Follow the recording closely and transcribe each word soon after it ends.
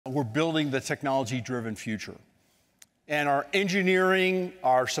We're building the technology-driven future. And our engineering,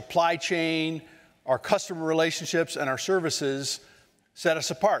 our supply chain, our customer relationships, and our services set us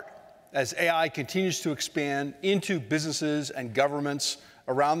apart as AI continues to expand into businesses and governments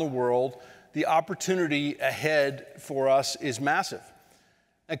around the world. The opportunity ahead for us is massive.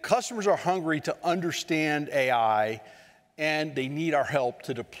 And customers are hungry to understand AI, and they need our help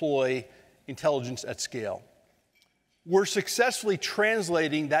to deploy intelligence at scale. We're successfully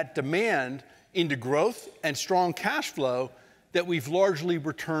translating that demand into growth and strong cash flow that we've largely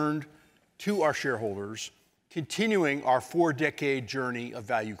returned to our shareholders, continuing our 4-decade journey of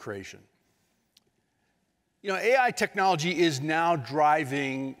value creation. AI technology is now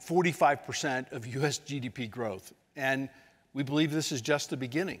driving 45% of US GDP growth, and we believe this is just the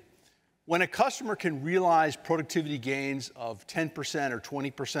beginning. When a customer can realize productivity gains of 10% or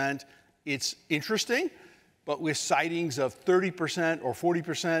 20%, it's interesting, but with sightings of 30% or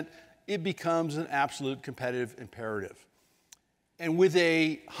 40%, it becomes an absolute competitive imperative. And with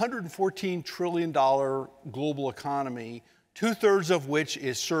a $114 trillion global economy, 2/3 of which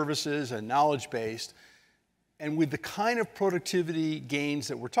is services and knowledge-based, and with the kind of productivity gains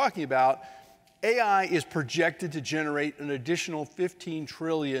that we're talking about, AI is projected to generate an additional $15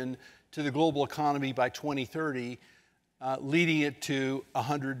 trillion to the global economy by 2030, leading it to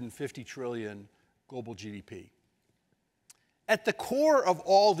 $150 trillion global GDP. At the core of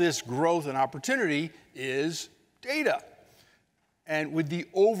all this growth and opportunity is data. And with the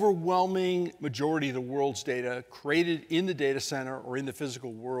overwhelming majority of the world's data created in the data center or in the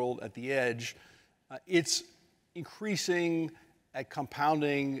physical world at the edge, it's increasing at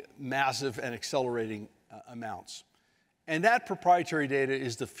compounding massive and accelerating amounts. And that proprietary data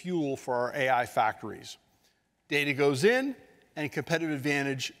is the fuel for our AI factories. Data goes in and competitive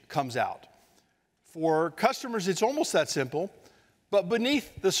advantage comes out. For customers, it's almost that simple, but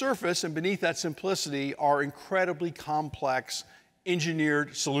beneath the surface and beneath that simplicity are incredibly complex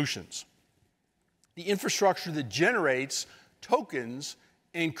engineered solutions. The infrastructure that generates tokens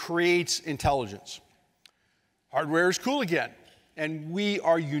and creates intelligence. Hardware is cool again, and we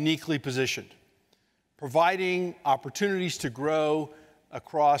are uniquely positioned, providing opportunities to grow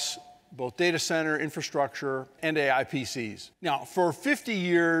across both data center, infrastructure, and AI PCs. Now, for 50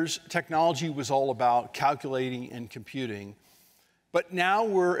 years, technology was all about calculating and computing, but now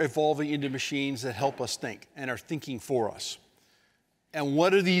we're evolving into machines that help us think and are thinking for us. And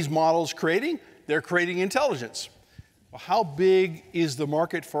what are these models creating? They're creating intelligence. Well, how big is the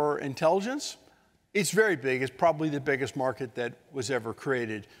market for intelligence? It's very big. It's probably the biggest market that was ever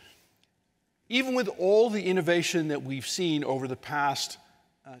created. Even with all the innovation that we've seen over the past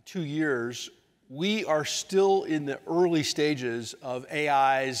 2 years, we are still in the early stages of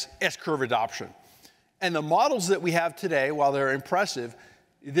AI's S-curve adoption. And the models that we have today, while they're impressive,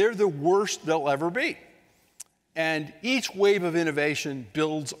 they're the worst they'll ever be. And each wave of innovation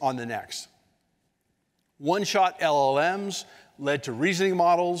builds on the next. One-shot LLMs led to reasoning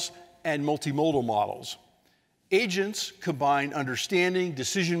models and multimodal models. Agents combine understanding,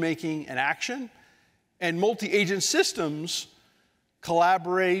 decision-making, and action, and multi-agent systems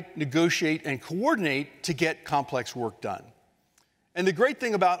collaborate, negotiate, and coordinate to get complex work done. And the great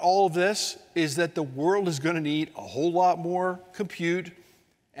thing about all of this is that the world is going to need a whole lot more compute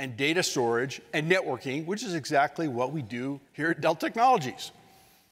and data storage and networking, which is exactly what we do here at Dell Technologies.